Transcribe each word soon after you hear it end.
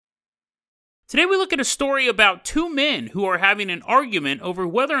Today we look at a story about two men who are having an argument over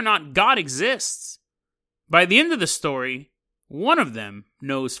whether or not God exists. By the end of the story, one of them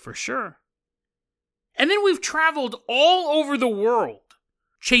knows for sure. And then we've traveled all over the world,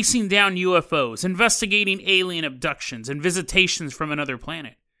 chasing down UFOs, investigating alien abductions, and visitations from another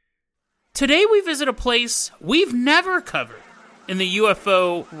planet. Today we visit a place we've never covered in the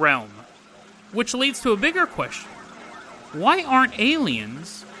UFO realm, which leads to a bigger question. Why aren't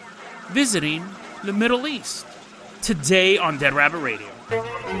aliens visiting the Middle East? Today on Dead Rabbit Radio.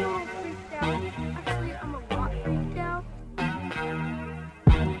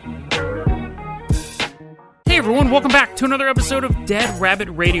 Hey everyone, welcome back to another episode of Dead Rabbit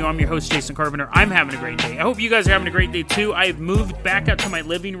Radio. I'm your host, Jason Carpenter. I'm having a great day. I hope you guys are having a great day too. I've moved back out to my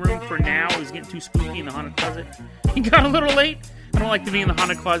living room for now. It was getting too spooky in the haunted closet. It got a little late. I don't like to be in the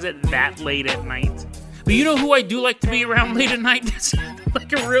haunted closet that late at night. But you know who I do like to be around late at night? That's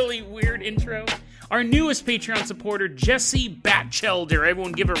like a really weird intro. Our newest Patreon supporter, Jesse Batchelder.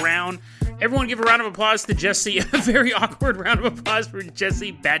 Everyone give a round of applause to Jesse. A very awkward round of applause for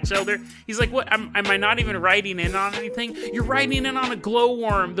Jesse Batchelder. He's like, what? Am I not even writing in on anything? You're writing in on a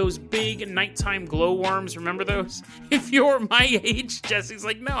glowworm. Those big nighttime glowworms. Remember those? If you're my age, Jesse's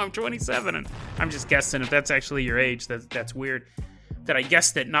like, no, I'm 27. And I'm just guessing if that's actually your age. That's weird that I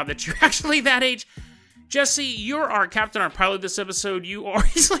guessed it, not that you're actually that age. Jesse, you're our captain, our pilot this episode. You are,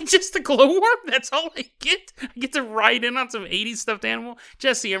 he's like just a glowworm. That's all I get. I get to ride in on some 80s stuffed animal.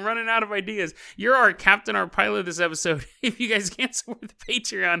 Jesse, I'm running out of ideas. You're our captain, our pilot this episode. If you guys can't support the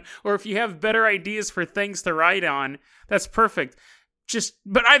Patreon, or if you have better ideas for things to ride on, that's perfect.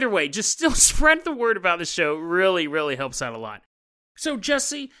 But either way, just still spread the word about the show. Really, really helps out a lot. So,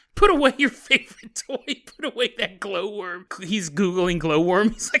 Jesse, put away your favorite toy. Put away that glowworm. He's Googling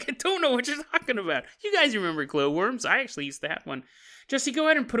glowworm. He's like, I don't know what you're talking about. You guys remember glowworms? I actually used to have one. Jesse, go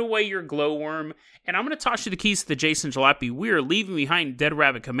ahead and put away your glowworm. And I'm going to toss you the keys to the Jason Jalopy. We are leaving behind Dead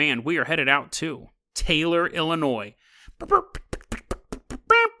Rabbit Command. We are headed out to Taylor, Illinois.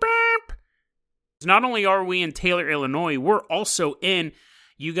 Not only are we in Taylor, Illinois, we're also in,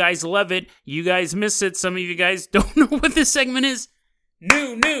 you guys love it, you guys miss it, some of you guys don't know what this segment is.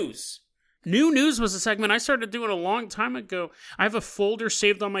 New News. New News was a segment I started doing a long time ago. I have a folder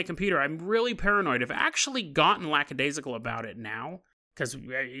saved on my computer. I'm really paranoid. I've actually gotten lackadaisical about it now, because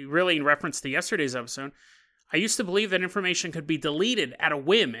really in reference to yesterday's episode, I used to believe that information could be deleted at a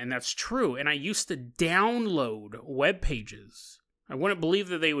whim, and that's true, and I used to download web pages. I wouldn't believe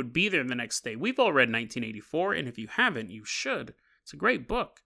that they would be there the next day. We've all read 1984, and if you haven't, you should. It's a great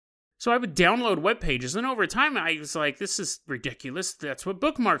book. So I would download web pages, and over time, I was like, this is ridiculous. That's what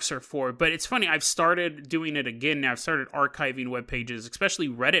bookmarks are for. But it's funny, I've started doing it again now. I've started archiving web pages, especially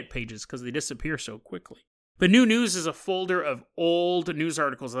Reddit pages, because they disappear so quickly. But New News is a folder of old news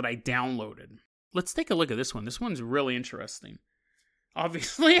articles that I downloaded. Let's take a look at this one. This one's really interesting.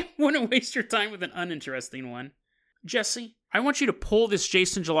 Obviously, I wouldn't waste your time with an uninteresting one. Jesse, I want you to pull this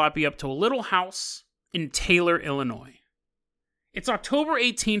Jason Jalopy up to a little house in Taylor, Illinois. It's October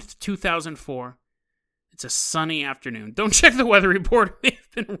 18th, 2004. It's a sunny afternoon. Don't check the weather report. It may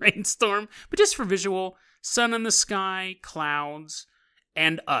have been a rainstorm. But just for visual, sun in the sky, clouds,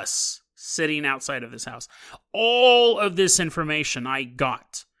 and us sitting outside of this house. All of this information I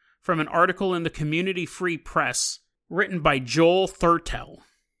got from an article in the Community Free Press written by Joel Thurtell.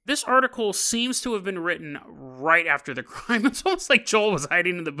 This article seems to have been written right after the crime. It's almost like Joel was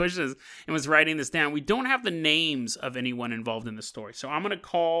hiding in the bushes and was writing this down. We don't have the names of anyone involved in the story. So I'm going to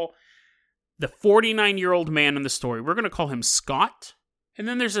call the 49-year-old man in the story, we're going to call him Scott. And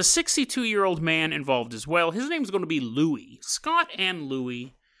then there's a 62-year-old man involved as well. His name's going to be Louie. Scott and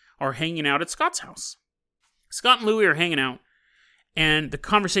Louie are hanging out at Scott's house. Scott and Louie are hanging out, and the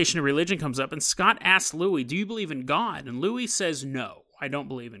conversation of religion comes up, and Scott asks Louie, do you believe in God? And Louie says, no. I don't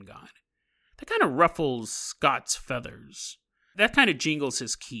believe in God. That kind of ruffles Scott's feathers. That kind of jingles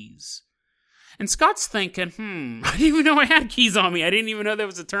his keys. And Scott's thinking, I didn't even know I had keys on me. I didn't even know that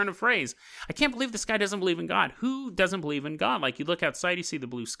was a turn of phrase. I can't believe this guy doesn't believe in God. Who doesn't believe in God? Like, you look outside, you see the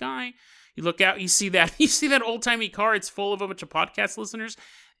blue sky. You look out, you see that old-timey car. It's full of a bunch of podcast listeners.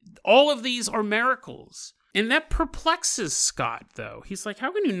 All of these are miracles. And that perplexes Scott, though. He's like,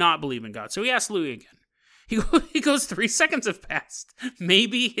 how can you not believe in God? So he asks Louie again. He goes, 3 seconds have passed.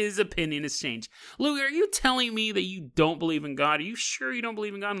 Maybe his opinion has changed. Louie, are you telling me that you don't believe in God? Are you sure you don't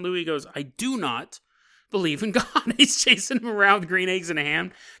believe in God? And Louie goes, I do not believe in God. He's chasing him around with green eggs and a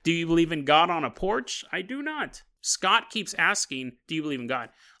ham. Do you believe in God on a porch? I do not. Scott keeps asking, do you believe in God?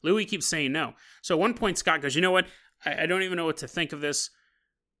 Louie keeps saying no. So at one point, Scott goes, you know what? I don't even know what to think of this.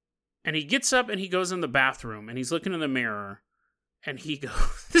 And he gets up and he goes in the bathroom and he's looking in the mirror. And he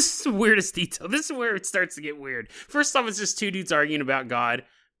goes, this is the weirdest detail. This is where it starts to get weird. First off, it's just two dudes arguing about God.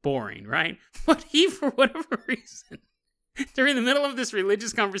 Boring, right? But he, for whatever reason, during the middle of this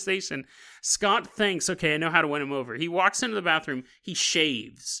religious conversation, Scott thinks, okay, I know how to win him over. He walks into the bathroom. He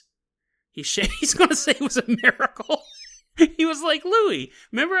shaves. He's going to say it was a miracle. He was like, Louis,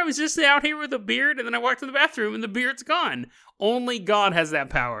 remember I was just out here with a beard and then I walked in the bathroom and the beard's gone. Only God has that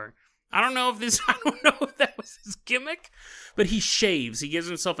power. I don't know if that was his gimmick, but he shaves. He gives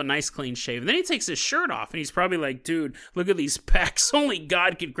himself a nice clean shave. And then he takes his shirt off and he's probably like, dude, look at these pecs. Only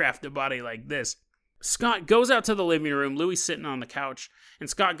God could craft a body like this. Scott goes out to the living room. Louis sitting on the couch. And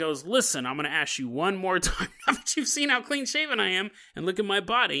Scott goes, listen, I'm going to ask you one more time. Now that you've seen how clean shaven I am and look at my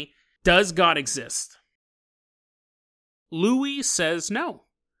body, does God exist? Louis says no.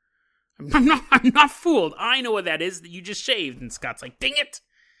 I'm not fooled. I know what that is that you just shaved. And Scott's like, dang it.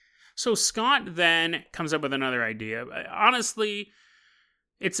 So Scott then comes up with another idea. Honestly,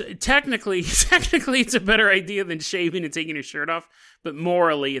 it's technically it's a better idea than shaving and taking your shirt off, but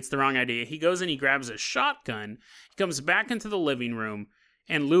morally it's the wrong idea. He goes and he grabs a shotgun. He comes back into the living room,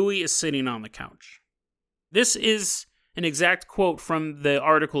 and Louis is sitting on the couch. This is an exact quote from the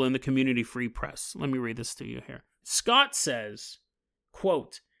article in the Community Free Press. Let me read this to you here. Scott says,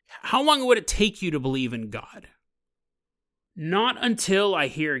 quote, how long would it take you to believe in God? Not until I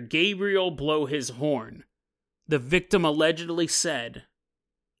hear Gabriel blow his horn, the victim allegedly said,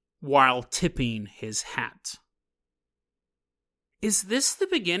 while tipping his hat. Is this the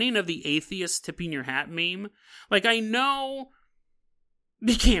beginning of the atheist tipping your hat meme? Like, I know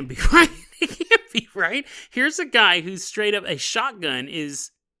it can't be, right? It can't be, right? Here's a guy who's straight up, a shotgun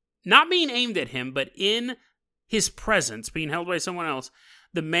is not being aimed at him, but in his presence, being held by someone else.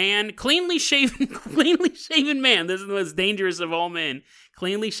 The man, cleanly shaven man, this is the most dangerous of all men,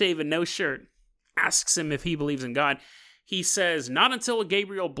 cleanly shaven, no shirt, asks him if he believes in God. He says, not until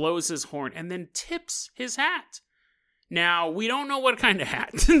Gabriel blows his horn, and then tips his hat. Now, we don't know what kind of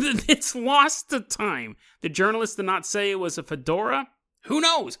hat. It's lost to time. The journalist did not say it was a fedora. Who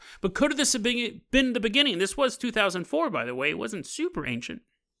knows? But could this have been the beginning? This was 2004, by the way. It wasn't super ancient.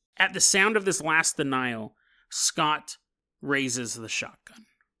 At the sound of this last denial, Scott raises the shotgun.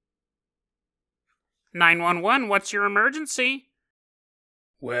 911, what's your emergency?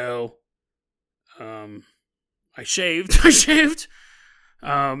 Well, I shaved.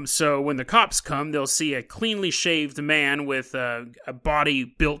 So when the cops come, they'll see a cleanly shaved man with a body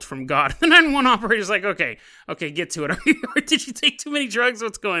built from God. The 911 operator's like, okay, get to it. Did you take too many drugs?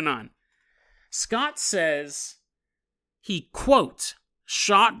 What's going on? Scott says he, quote,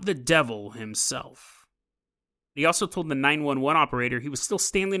 shot the devil himself. He also told the 911 operator he was still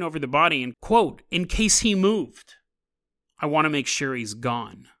standing over the body and, quote, in case he moved, I want to make sure he's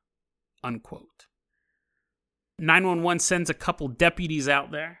gone, unquote. 911 sends a couple deputies out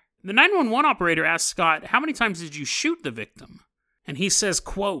there. The 911 operator asks Scott, how many times did you shoot the victim? And he says,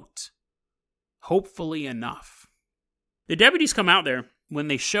 quote, hopefully enough. The deputies come out there. When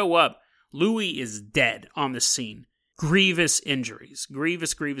they show up, Louis is dead on the scene. Grievous injuries.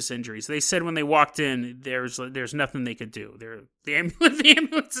 They said when they walked in, there's nothing they could do. The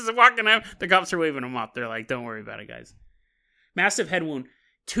ambulance is walking out. The cops are waving them up. They're like, don't worry about it, guys. Massive head wound.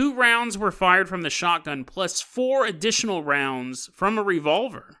 2 rounds were fired from the shotgun, plus 4 additional rounds from a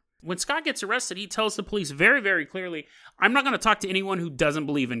revolver. When Scott gets arrested, he tells the police very, very clearly, I'm not going to talk to anyone who doesn't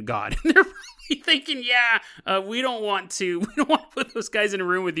believe in God. And they're probably thinking, we don't want to put those guys in a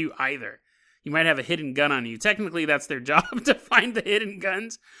room with you either. You might have a hidden gun on you. Technically, that's their job, to find the hidden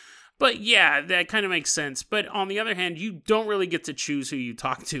guns. But yeah, that kind of makes sense. But on the other hand, you don't really get to choose who you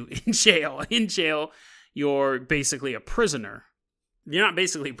talk to in jail. In jail, you're basically a prisoner. You're not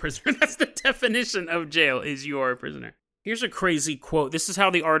basically a prisoner. That's the definition of jail, is you're a prisoner. Here's a crazy quote. This is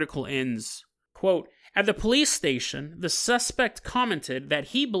how the article ends. Quote, at the police station, the suspect commented that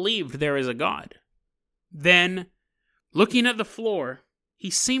he believed there is a God. Then, looking at the floor,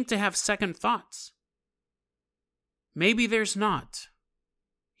 he seemed to have second thoughts. Maybe there's not,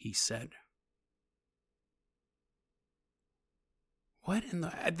 he said. What in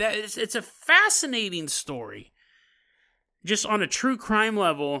the... It's a fascinating story. Just on a true crime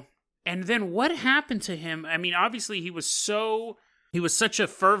level. And then what happened to him? I mean, obviously he was such a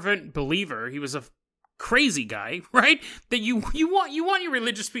fervent believer. He was a crazy guy, right? That you want your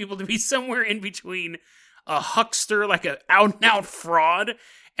religious people to be somewhere in between a huckster, like an out-and-out fraud,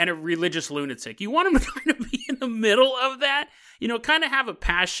 and a religious lunatic. You want them to kind of be in the middle of that, kind of have a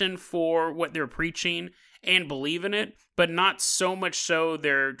passion for what they're preaching and believe in it, but not so much so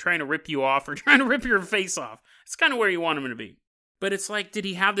they're trying to rip you off or trying to rip your face off. It's kind of where you want them to be. But it's like, did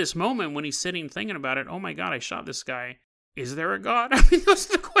he have this moment when he's sitting thinking about it? Oh my God, I shot this guy. Is there a God? I mean, those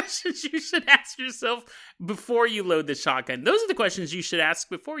are the questions you should ask yourself before you load the shotgun. Those are the questions you should ask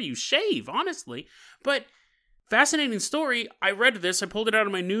before you shave, honestly. But fascinating story. I read this. I pulled it out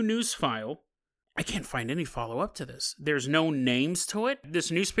of my new news file. I can't find any follow-up to this. There's no names to it.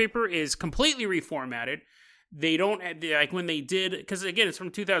 This newspaper is completely reformatted. They don't, like when they did, because again, it's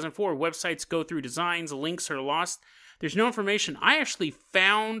from 2004. Websites go through designs, links are lost. There's no information. I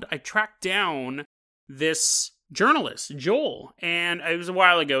tracked down this journalist, Joel, and it was a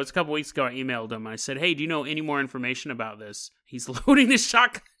while ago. It's a couple weeks ago. I emailed him. I said, hey, do you know any more information about this? He's loading his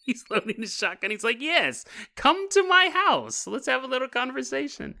shotgun. He's He's like, yes, come to my house. Let's have a little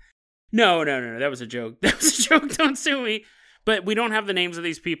conversation. No. That was a joke. Don't sue me. But we don't have the names of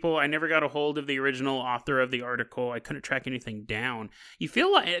these people. I never got a hold of the original author of the article. I couldn't track anything down. You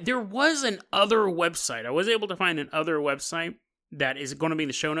feel like there was an other website. I was able to find an other website that is going to be in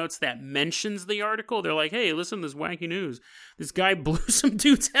the show notes that mentions the article. They're like, hey, listen to this wacky news. This guy blew some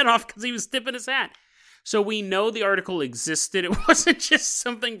dude's head off because he was tipping his hat. So we know the article existed. It wasn't just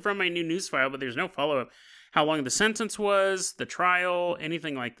something from my new news file, but there's no follow-up. How long the sentence was, the trial,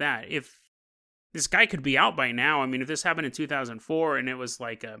 anything like that. If this guy could be out by now, I mean, if this happened in 2004 and it was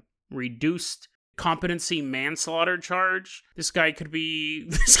like a reduced competency manslaughter charge, this guy could be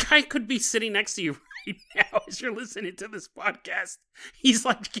sitting next to you right now as you're listening to this podcast. He's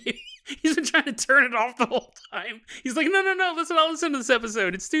been trying to turn it off the whole time. He's like, no, I'll listen to this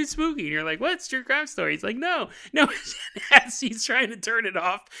episode. It's too spooky. And you're like, what? It's true crime story. He's like, no. As he's trying to turn it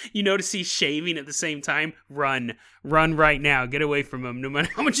off, you notice he's shaving at the same time. Run right now. Get away from him. No matter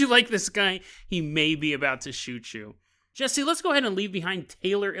how much you like this guy, he may be about to shoot you. Jesse, let's go ahead and leave behind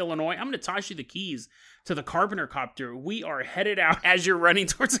Taylor, Illinois. I'm going to toss you the keys to the Carpenter copter. We are headed out. As you're running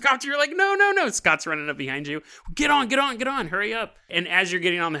towards the copter, you're like, no. Scott's running up behind you. Get on. Hurry up. And as you're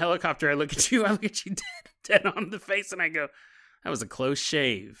getting on the helicopter, I look at you dead on the face, and I go, that was a close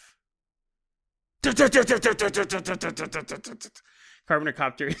shave. Carpenter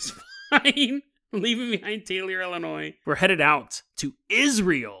copter is fine. Leaving behind Taylor, Illinois. We're headed out to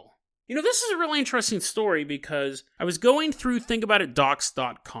Israel. You know, this is a really interesting story because I was going through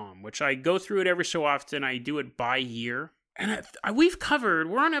thinkaboutit.docs.com, which I go through it every so often. I do it by year. And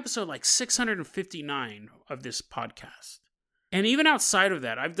we're on episode like 659 of this podcast. And even outside of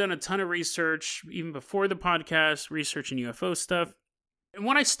that, I've done a ton of research, even before the podcast, researching UFO stuff. And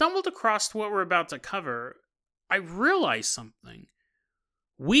when I stumbled across what we're about to cover, I realized something.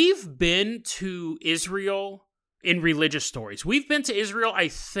 We've been to Israel in religious stories. We've been to Israel, I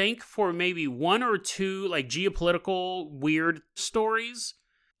think, for maybe one or two like geopolitical weird stories.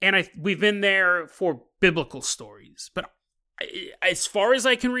 And we've been there for biblical stories. But as far as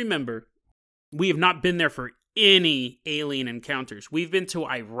I can remember, we have not been there for any alien encounters. We've been to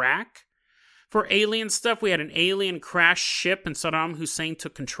Iraq for alien stuff. We had an alien crash ship and Saddam Hussein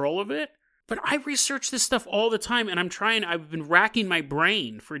took control of it. But I research this stuff all the time, and I've been racking my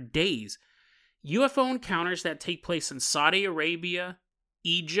brain for days. UFO encounters that take place in Saudi Arabia,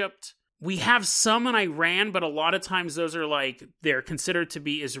 Egypt. We have some in Iran, but a lot of times those are they're considered to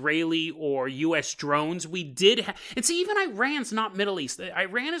be Israeli or U.S. drones. And see, even Iran's not Middle East.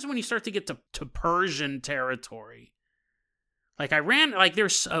 Iran is when you start to get to Persian territory. Like Iran,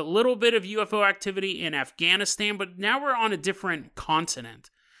 there's a little bit of UFO activity in Afghanistan, but now we're on a different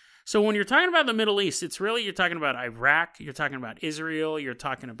continent. So when you're talking about the Middle East, you're talking about Iraq, you're talking about Israel, you're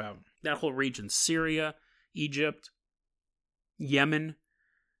talking about that whole region, Syria, Egypt, Yemen.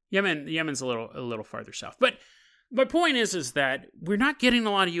 Yemen's a little farther south. But my point is that we're not getting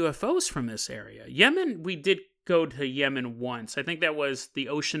a lot of UFOs from this area. Yemen, we did go to Yemen once. I think that was the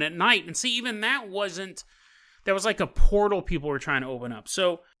ocean at night. And see, even that was like a portal people were trying to open up.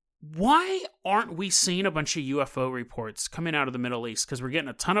 So why aren't we seeing a bunch of UFO reports coming out of the Middle East? Because we're getting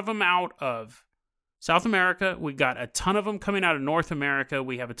a ton of them out of South America. We got a ton of them coming out of North America.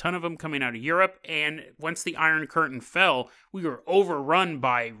 We have a ton of them coming out of Europe. And once the Iron Curtain fell, we were overrun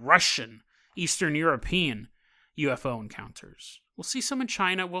by Russian, Eastern European UFO encounters. We'll see some in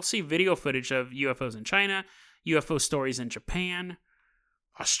China. We'll see video footage of UFOs in China, UFO stories in Japan.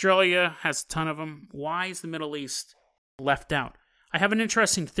 Australia has a ton of them. Why is the Middle East left out? I have an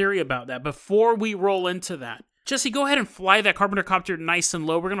interesting theory about that. Before we roll into that, Jesse, go ahead and fly that Carpenter copter nice and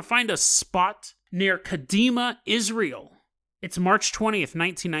low. We're going to find a spot near Kadima, Israel. It's March 20th,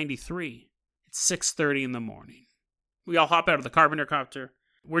 1993. It's 6:30 in the morning. We all hop out of the Carpenter copter.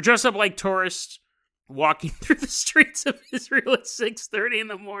 We're dressed up like tourists, walking through the streets of Israel at 6:30 in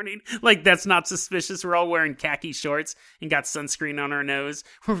the morning. Like, that's not suspicious. We're all wearing khaki shorts and got sunscreen on our nose.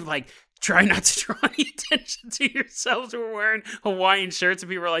 We're like Try not to draw any attention to yourselves. We're wearing Hawaiian shirts and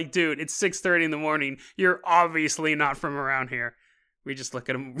people are like, dude, it's 6:30 in the morning. You're obviously not from around here. We just look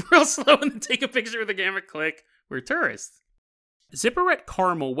at them real slow and then take a picture with the camera, click. We're tourists. Zipporette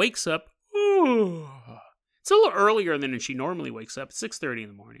Carmel wakes up. Ooh. It's a little earlier than she normally wakes up. It's 6:30 in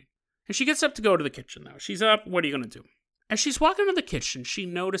the morning. And she gets up to go to the kitchen, though. She's up. What are you going to do? As she's walking to the kitchen, she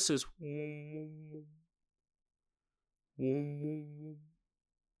notices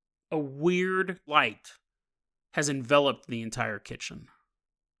a weird light has enveloped the entire kitchen.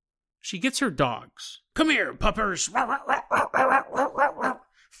 She gets her dogs. Come here, puppers.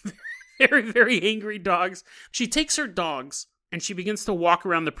 Very, very angry dogs. She takes her dogs and she begins to walk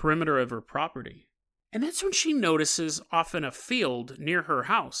around the perimeter of her property. And that's when she notices off in a field near her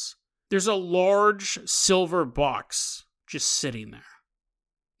house, there's a large silver box just sitting there.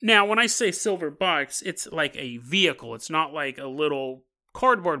 Now, when I say silver box, it's like a vehicle. It's not like a little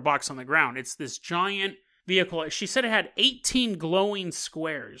cardboard box on the ground. It's this giant vehicle. She said it had 18 glowing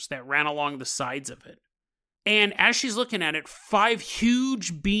squares that ran along the sides of it. And as she's looking at it, 5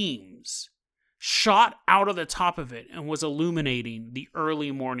 huge beams shot out of the top of it and was illuminating the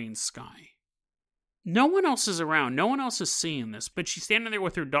early morning sky. No one else is around. No one else is seeing this, but she's standing there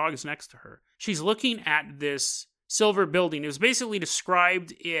with her dogs next to her. She's looking at this silver building. It was basically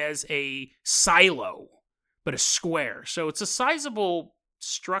described as a silo, but a square. So it's a sizable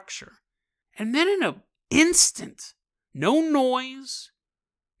structure. And then in an instant, no noise,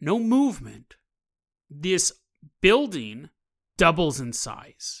 no movement, this building doubles in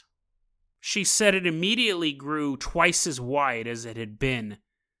size. She said it immediately grew twice as wide as it had been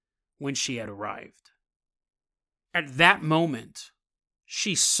when she had arrived. At that moment,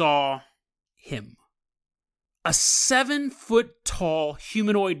 she saw him. A 7-foot-tall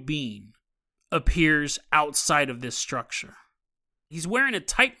humanoid being appears outside of this structure. He's wearing a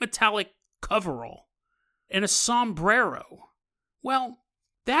tight metallic coverall and a sombrero. Well,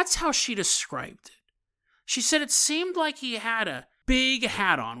 that's how she described it. She said it seemed like he had a big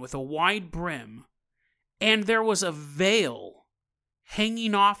hat on with a wide brim, and there was a veil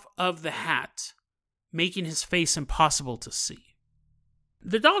hanging off of the hat, making his face impossible to see.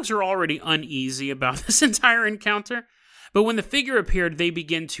 The dogs are already uneasy about this entire encounter, but when the figure appeared, they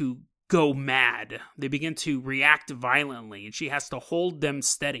begin to go mad. They begin to react violently, and she has to hold them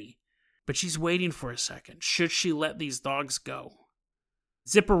steady. But she's waiting for a second. Should she let these dogs go?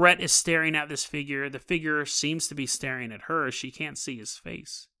 Zipporette is staring at this figure. The figure seems to be staring at her. She can't see his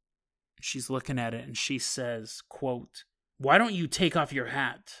face. She's looking at it, and she says, quote, "Why don't you take off your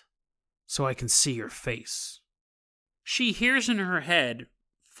hat so I can see your face?" She hears in her head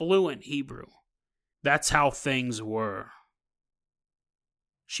fluent Hebrew. That's how things were.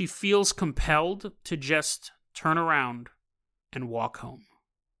 She feels compelled to just turn around and walk home.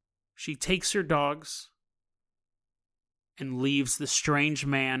 She takes her dogs and leaves the strange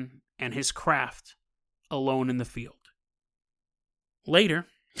man and his craft alone in the field. Later,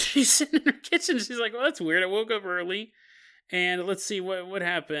 she's sitting in her kitchen. She's like, well, that's weird. I woke up early. And let's see what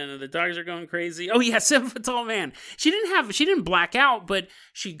happened. The dogs are going crazy. Oh yeah, 7-foot-tall man. She didn't black out, but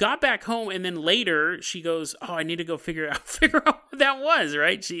she got back home, and then later she goes, "Oh, I need to go figure out what that was."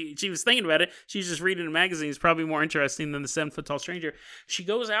 Right? She was thinking about it. She's just reading a magazine. It's probably more interesting than the 7-foot-tall stranger. She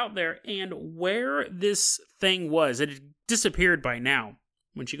goes out there, and where this thing was, it had disappeared by now.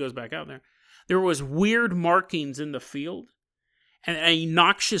 When she goes back out there was weird markings in the field, and a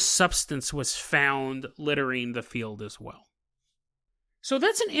noxious substance was found littering the field as well. So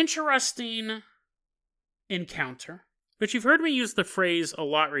that's an interesting encounter. But you've heard me use the phrase a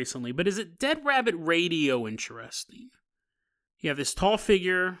lot recently, but is it Dead Rabbit Radio interesting? You have this tall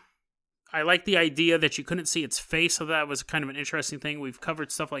figure. I like the idea that you couldn't see its face, so that was kind of an interesting thing. We've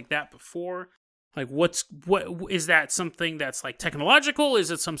covered stuff like that before. Like, what is that something that's like technological?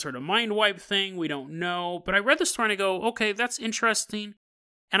 Is it some sort of mind wipe thing? We don't know. But I read the story and I go, okay, that's interesting.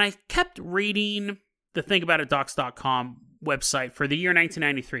 And I kept reading the ThinkAboutItDocs.com website for the year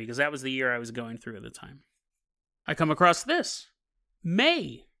 1993, because that was the year I was going through at the time. I come across this.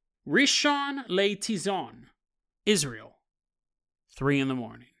 May, Rishon LeZion, Israel, 3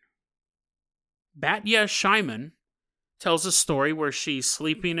 a.m. Batya Shimon tells a story where she's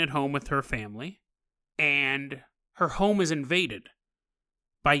sleeping at home with her family, and her home is invaded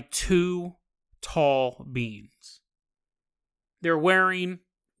by 2 tall beings. They're wearing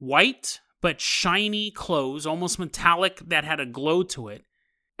white but shiny clothes, almost metallic, that had a glow to it,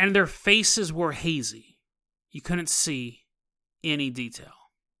 and their faces were hazy. You couldn't see any detail.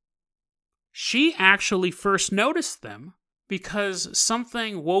 She actually first noticed them because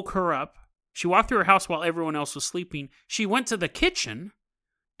something woke her up. She walked through her house while everyone else was sleeping. She went to the kitchen,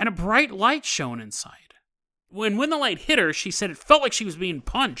 and a bright light shone inside. When the light hit her, she said it felt like she was being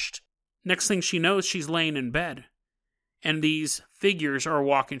punched. Next thing she knows, she's laying in bed, and these figures are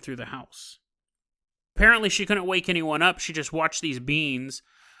walking through the house. Apparently, she couldn't wake anyone up. She just watched these beings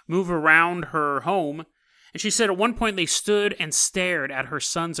move around her home, and she said at one point they stood and stared at her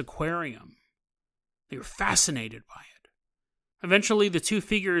son's aquarium. They were fascinated by it. Eventually, the two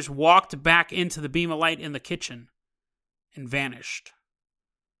figures walked back into the beam of light in the kitchen and vanished.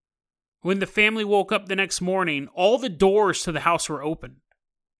 When the family woke up the next morning, all the doors to the house were open,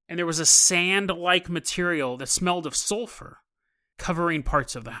 and there was a sand-like material that smelled of sulfur covering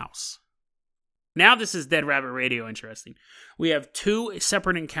parts of the house. Now this is Dead Rabbit Radio interesting. We have two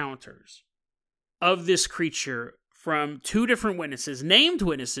separate encounters of this creature from two different witnesses, named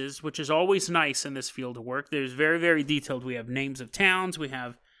witnesses, which is always nice in this field of work. There's very, very detailed. We have names of towns, we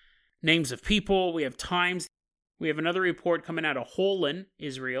have names of people, we have times. We have another report coming out of Holon,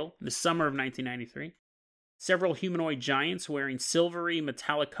 Israel, in the summer of 1993. Several humanoid giants wearing silvery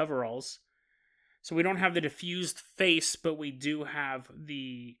metallic coveralls. So we don't have the diffused face, but we do have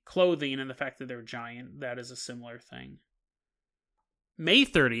the clothing and the fact that they're giant. That is a similar thing. May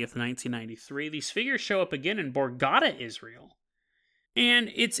 30th, 1993, these figures show up again in Borgata, Israel.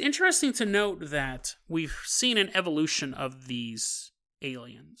 And it's interesting to note that we've seen an evolution of these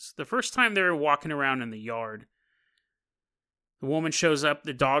aliens. The first time they were walking around in the yard, the woman shows up,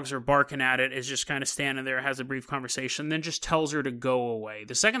 the dogs are barking at it, is just kind of standing there, has a brief conversation, then just tells her to go away.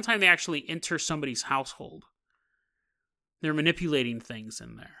 The second time they actually enter somebody's household, they're manipulating things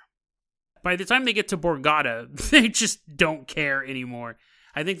in there. By the time they get to Borgata, they just don't care anymore.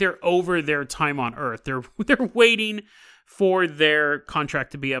 I think they're over their time on Earth. They're waiting for their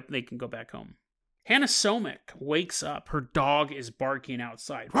contract to be up, and they can go back home. Hannah Somek wakes up. Her dog is barking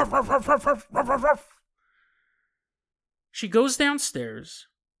outside. Ruff, ruff, ruff, ruff, ruff, ruff, ruff. She goes downstairs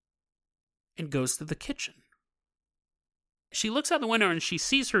and goes to the kitchen. She looks out the window and she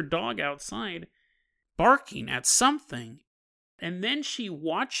sees her dog outside barking at something. And then she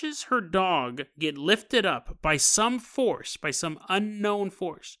watches her dog get lifted up by some force, by some unknown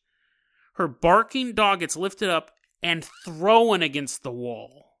force. Her barking dog gets lifted up and thrown against the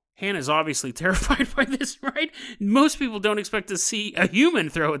wall. Hannah's obviously terrified by this, right? Most people don't expect to see a human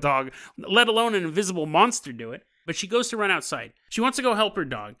throw a dog, let alone an invisible monster do it. But she goes to run outside. She wants to go help her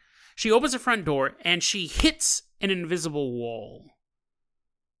dog. She opens the front door and she hits an invisible wall.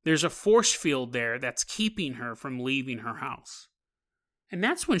 There's a force field there that's keeping her from leaving her house. And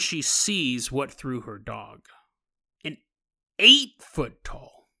that's when she sees what threw her dog. An 8-foot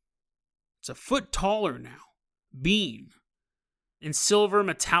tall, it's a foot taller now, being in silver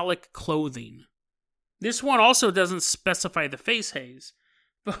metallic clothing. This one also doesn't specify the face haze.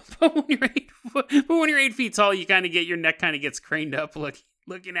 But when you're 8 feet tall, you kind of get, your neck kind of gets craned up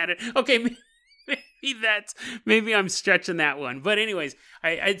looking at it. Okay, maybe I'm stretching that one. But anyways,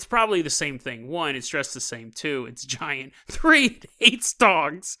 it's probably the same thing. 1, it's dressed the same. 2, it's giant. 3, it hates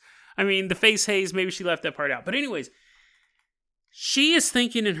dogs. I mean, the face haze, maybe she left that part out. But anyways, she is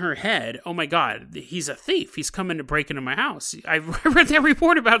thinking in her head, oh my God, he's a thief. He's coming to break into my house. I read that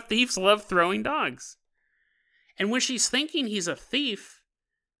report about thieves love throwing dogs. And when she's thinking he's a thief,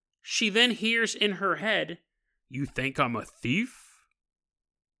 she then hears in her head, "You think I'm a thief?"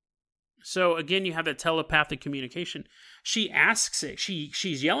 So again, you have that telepathic communication. She asks it.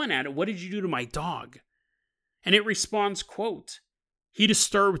 She's yelling at it, "What did you do to my dog?" And it responds, quote, "He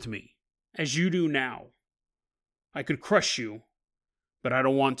disturbed me, as you do now. I could crush you, but I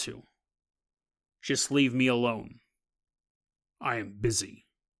don't want to. Just leave me alone. I am busy."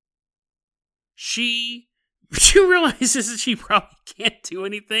 She realizes that she probably can't do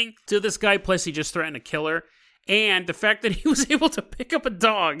anything to this guy, plus he just threatened to kill her. And the fact that he was able to pick up a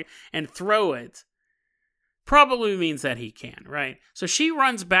dog and throw it probably means that he can, right? So she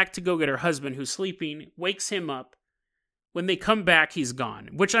runs back to go get her husband, who's sleeping, wakes him up. When they come back, he's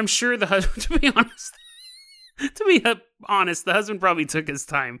gone. Which I'm sure the husband, to be honest, the husband probably took his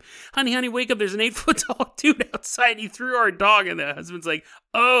time. Honey, wake up, there's an 8-foot tall dude outside. He threw our dog. And the husband's like,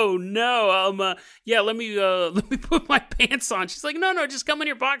 oh no, let me put my pants on. She's like, no, just come in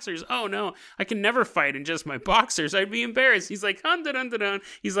your boxers. Oh no, I can never fight in just my boxers. I'd be embarrassed. He's like, dun.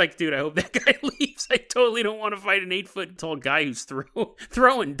 He's like, dude, I hope that guy leaves. I totally don't want to fight an 8-foot tall guy who's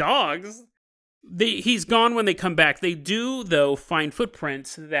throwing dogs. He's gone when they come back. They do, though, find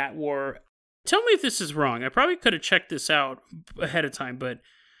footprints that were... Tell me if this is wrong. I probably could have checked this out ahead of time, but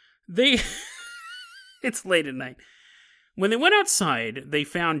it's late at night. When they went outside, they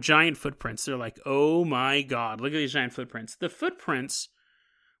found giant footprints. They're like, oh my God, look at these giant footprints. The footprints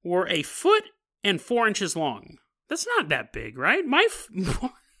were 1 foot and 4 inches long. That's not that big, right?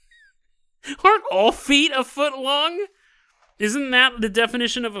 Aren't all feet a foot long? Isn't that the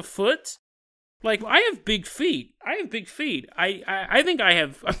definition of a foot? Like, I have big feet. I think I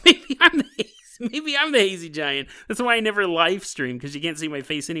have. Maybe I'm the hazy giant. That's why I never live stream, because you can't see my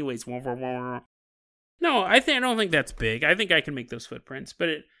face anyways. No, I don't think that's big. I think I can make those footprints, but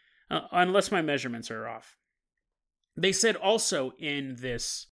unless my measurements are off. They said also in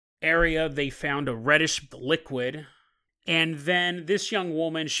this area they found a reddish liquid. And then this young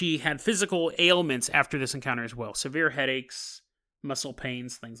woman, she had physical ailments after this encounter as well. Severe headaches, muscle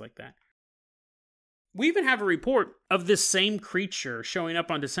pains, things like that. We even have a report of this same creature showing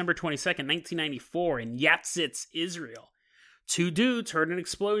up on December 22nd, 1994 in Yatzitz, Israel. 2 dudes heard an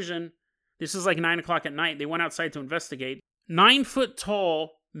explosion. This is like 9 o'clock at night. They went outside to investigate.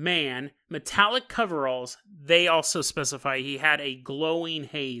 9-foot-tall man, metallic coveralls. They also specify he had a glowing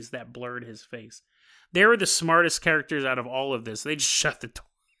haze that blurred his face. They were the smartest characters out of all of this. They just shut the door.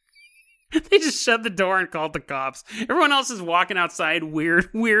 They just shut the door and called the cops. Everyone else is walking outside,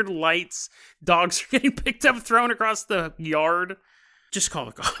 weird lights. Dogs are getting picked up, thrown across the yard. Just call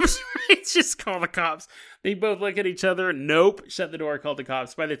the cops, right? Just call the cops. They both look at each other. Nope. Shut the door, called the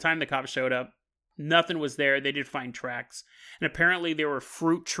cops. By the time the cops showed up, nothing was there. They did find tracks. And apparently there were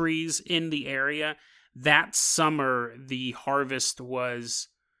fruit trees in the area. That summer, the harvest was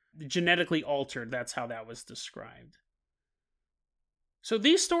genetically altered. That's how that was described. So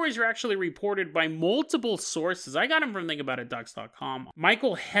these stories are actually reported by multiple sources. I got them from ThinkAboutItDocs.com.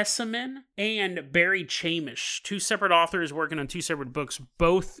 Michael Hesseman and Barry Chamish, 2 separate authors working on 2 separate books,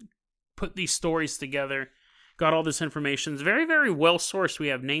 both put these stories together, got all this information. It's very, very well sourced. We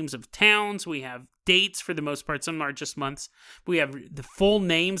have names of towns. We have dates for the most part. Some are just months. We have the full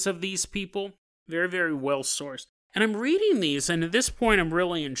names of these people. Very, very well sourced. And I'm reading these, and at this point I'm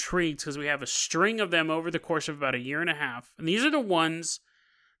really intrigued because we have a string of them over the course of about a year and a half. And these are the ones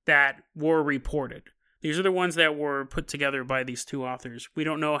that were reported. These are the ones that were put together by these 2 authors. We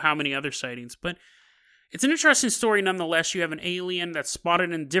don't know how many other sightings, but it's an interesting story nonetheless. You have an alien that's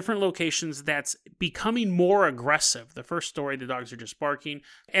spotted in different locations that's becoming more aggressive. The first story, the dogs are just barking.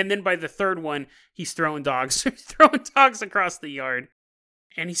 And then by the third one, he's throwing dogs across the yard.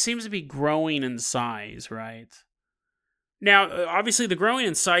 And he seems to be growing in size, right? Now, obviously, the growing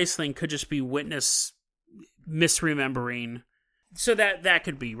in size thing could just be witness misremembering. So that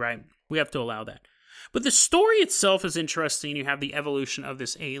could be, right? We have to allow that. But the story itself is interesting. You have the evolution of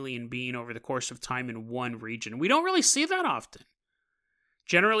this alien being over the course of time in one region. We don't really see that often.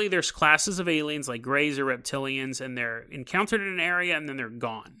 Generally, there's classes of aliens like Greys or reptilians, and they're encountered in an area and then they're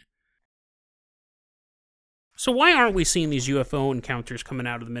gone. So why aren't we seeing these UFO encounters coming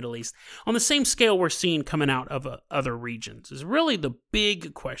out of the Middle East on the same scale we're seeing coming out of other regions is really the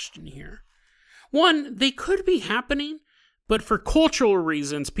big question here. One, they could be happening, but for cultural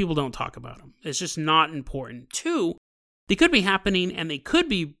reasons, people don't talk about them. It's just not important. 2, they could be happening and they could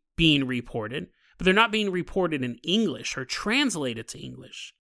be being reported, but they're not being reported in English or translated to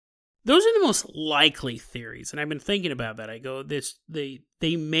English. Those are the most likely theories, and I've been thinking about that. I go, they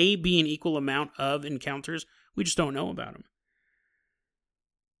may be an equal amount of encounters. We just don't know about them.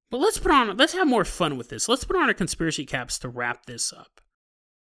 But let's have more fun with this. Let's put on our conspiracy caps to wrap this up.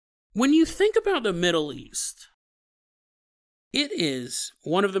 When you think about the Middle East, it is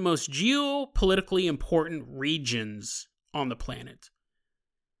one of the most geopolitically important regions on the planet.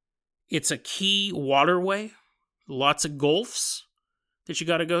 It's a key waterway, lots of gulfs that you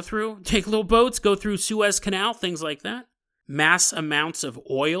got to go through. Take little boats, go through Suez Canal, things like that. Mass amounts of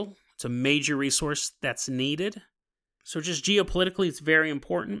oil. It's a major resource that's needed. So just geopolitically, it's very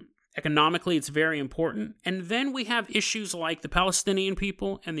important. Economically, it's very important. And then we have issues like the Palestinian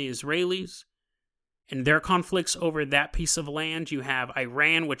people and the Israelis and their conflicts over that piece of land. You have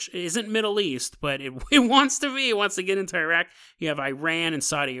Iran, which isn't Middle East, but it wants to be. It wants to get into Iraq. You have Iran and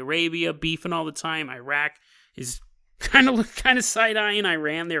Saudi Arabia beefing all the time. Iraq is kind of side-eyeing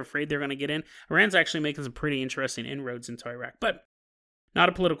Iran. They're afraid they're going to get in. Iran's actually making some pretty interesting inroads into Iraq. But not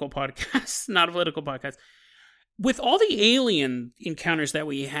a political podcast. With all the alien encounters that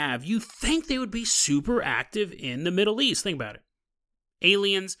we have, you think they would be super active in the Middle East. Think about it.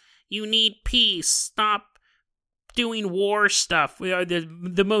 Aliens, you need peace. Stop doing war stuff. We are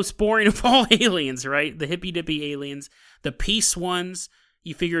the most boring of all aliens, right? The hippy-dippy aliens. The peace ones,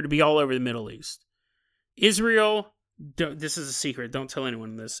 you figure to be all over the Middle East. Israel, this is a secret. Don't tell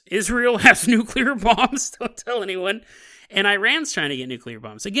anyone this. Israel has nuclear bombs. Don't tell anyone. And Iran's trying to get nuclear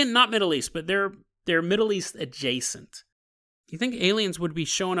bombs. Again, not Middle East, but they're Middle East adjacent. You think aliens would be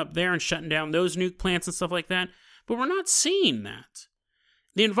showing up there and shutting down those nuke plants and stuff like that? But we're not seeing that.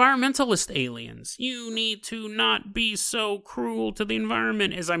 The environmentalist aliens, you need to not be so cruel to the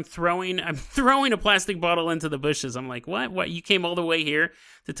environment. As I'm throwing a plastic bottle into the bushes. I'm like, what? You came all the way here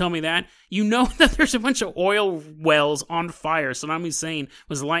to tell me that? You know that there's a bunch of oil wells on fire. Saddam Hussein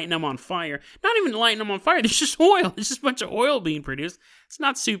was lighting them on fire. Not even lighting them on fire. There's just oil. There's just a bunch of oil being produced. It's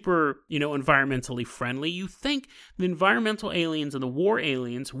not super, environmentally friendly. You think the environmental aliens and the war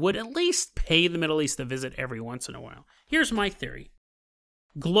aliens would at least pay the Middle East a visit every once in a while. Here's my theory.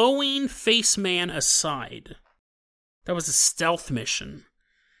 Glowing Face Man aside, that was a stealth mission.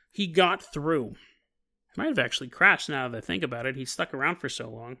 He got through. Might have actually crashed now that I think about it. He stuck around for so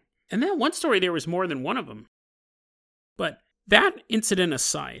long. And that one story, there was more than one of them. But that incident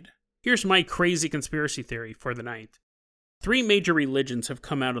aside, here's my crazy conspiracy theory for the night. 3 major religions have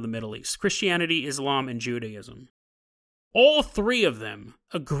come out of the Middle East: Christianity, Islam, and Judaism. All 3 of them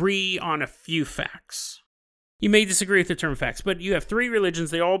agree on a few facts. You may disagree with the term facts, but you have 3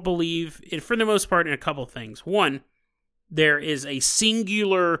 religions. They all believe, for the most part, in a couple things. One, there is a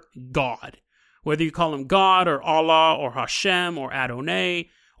singular God. Whether you call him God or Allah or Hashem or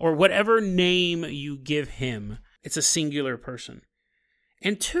Adonai or whatever name you give him, it's a singular person.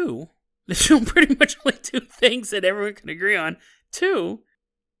 And 2, there's pretty much only 2 things that everyone can agree on. 2,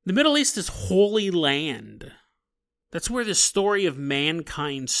 the Middle East is holy land. That's where the story of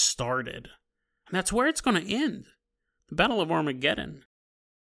mankind started. And that's where it's going to end. The Battle of Armageddon.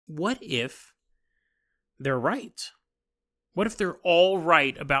 What if they're right? What if they're all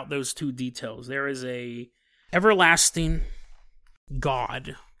right about those 2 details? There is a everlasting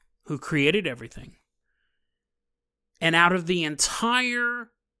God who created everything. And out of the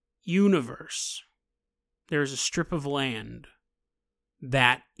entire universe, there's a strip of land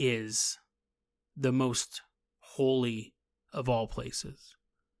that is the most holy of all places.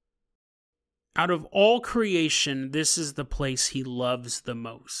 Out of all creation, this is the place he loves the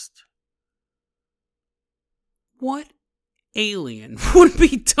most. What alien would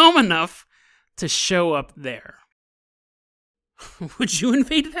be dumb enough to show up there? Would you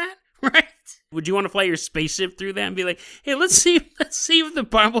invade that? Right? Would you want to fly your spaceship through that and be like, hey, let's see if the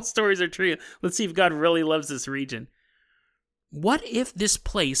Bible stories are true. Let's see if God really loves this region. What if this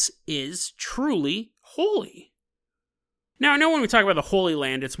place is truly holy? Now, I know when we talk about the Holy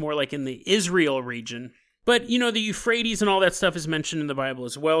Land, it's more like in the Israel region. But, the Euphrates and all that stuff is mentioned in the Bible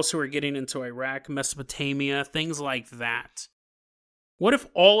as well. So we're getting into Iraq, Mesopotamia, things like that. What if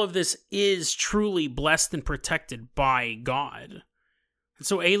all of this is truly blessed and protected by God? And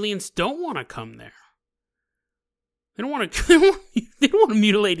so aliens don't want to come there. They don't want to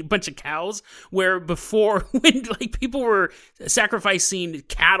mutilate a bunch of cows where before, when people were sacrificing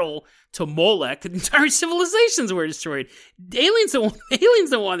cattle to Molech, entire civilizations were destroyed. Aliens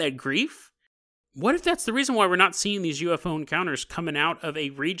don't want that grief. What if that's the reason why we're not seeing these UFO encounters coming out of a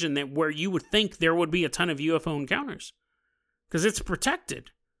region where you would think there would be a ton of UFO encounters? Because it's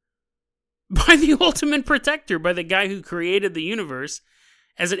protected by the ultimate protector, by the guy who created the universe.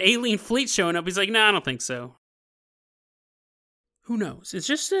 As an alien fleet showing up, he's like, no, I don't think so. Who knows? It's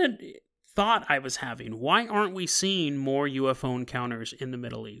just a thought I was having. Why aren't we seeing more UFO encounters in the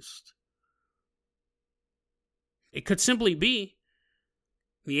Middle East? It could simply be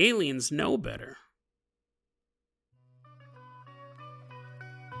the aliens know better.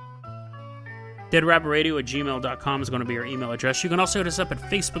 DeadRabbitRadio@gmail.com is going to be our email address. You can also hit us up at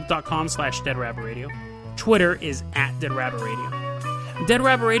Facebook.com/DeadRabbitRadio. Twitter is @DeadRabbitRadio. Dead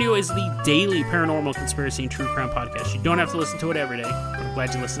Rabbit Radio is the daily paranormal conspiracy and true crime podcast. You don't have to listen to it every day, but I'm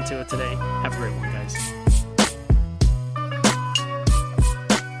glad you listened to it today. Have a great one, guys.